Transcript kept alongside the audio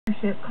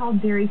partnership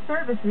called Dairy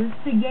Services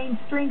to gain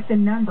strength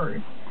in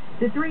numbers.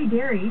 The three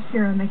dairies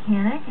share a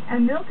mechanic, a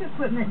milk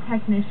equipment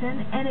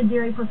technician, and a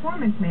dairy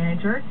performance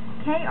manager,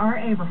 K.R.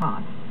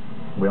 Averhoff.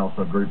 We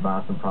also group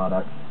buy some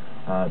products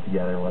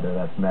together, whether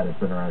that's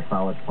medicine or our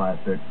silage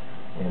plastics,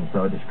 and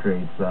so it just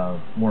creates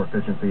more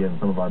efficiency in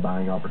some of our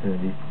buying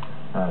opportunities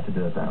to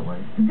do it that way.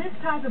 This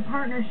type of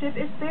partnership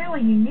is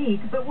fairly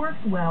unique, but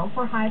works well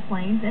for High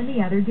Plains and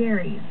the other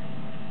dairies.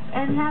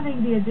 And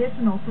having the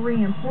additional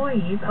 3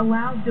 employees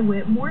allows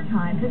DeWitt more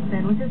time to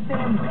spend with his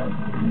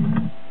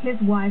family. His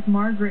wife,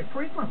 Margaret,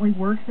 frequently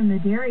works in the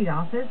dairy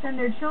office, and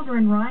their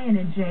children, Ryan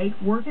and Jake,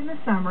 work in the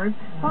summers,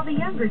 while the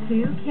younger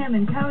two, Kim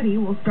and Cody,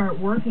 will start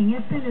working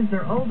as soon as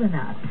they're old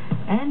enough.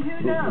 And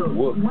who knows,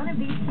 one of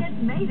these kids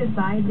may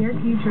decide their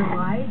future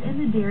lies in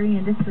the dairy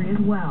industry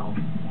as well.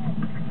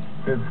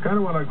 It's kind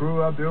of what I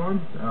grew up doing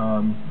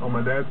on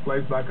my dad's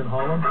place back in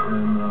Holland,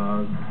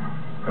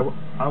 and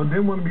I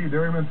didn't want to be a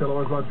dairyman until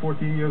I was about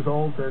 14 years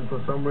old, and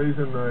for some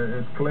reason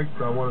it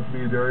clicked. I wanted to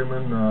be a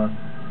dairyman,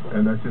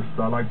 and that's just,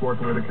 I like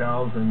working with the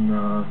cows,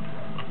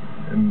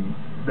 and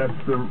that's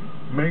the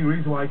main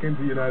reason why I came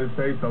to the United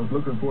States. I was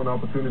looking for an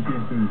opportunity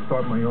to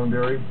start my own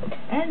dairy.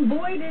 And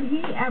boy, did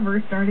he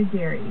ever start a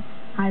dairy.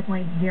 High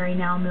Plains Dairy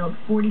now milks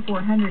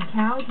 4,400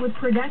 cows with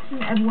production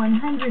of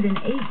 118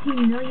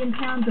 million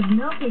pounds of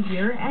milk a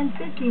year and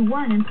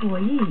 51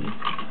 employees.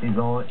 He's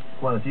one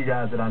of the few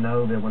guys that I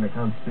know that when it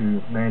comes to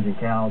managing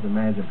cows and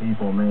managing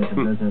people and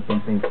managing business, he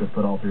seems to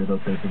put all 3 of those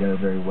things together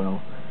very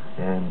well.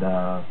 And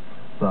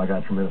so I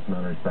got a tremendous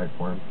amount of respect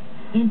for him.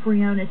 In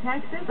Freona,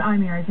 Texas,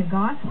 I'm Erica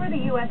Goss for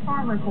the U.S.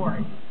 Farm Report.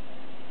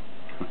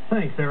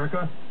 Thanks,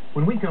 Erica.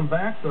 When we come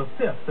back, the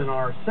 5th in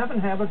our 7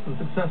 Habits of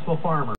Successful Farmers.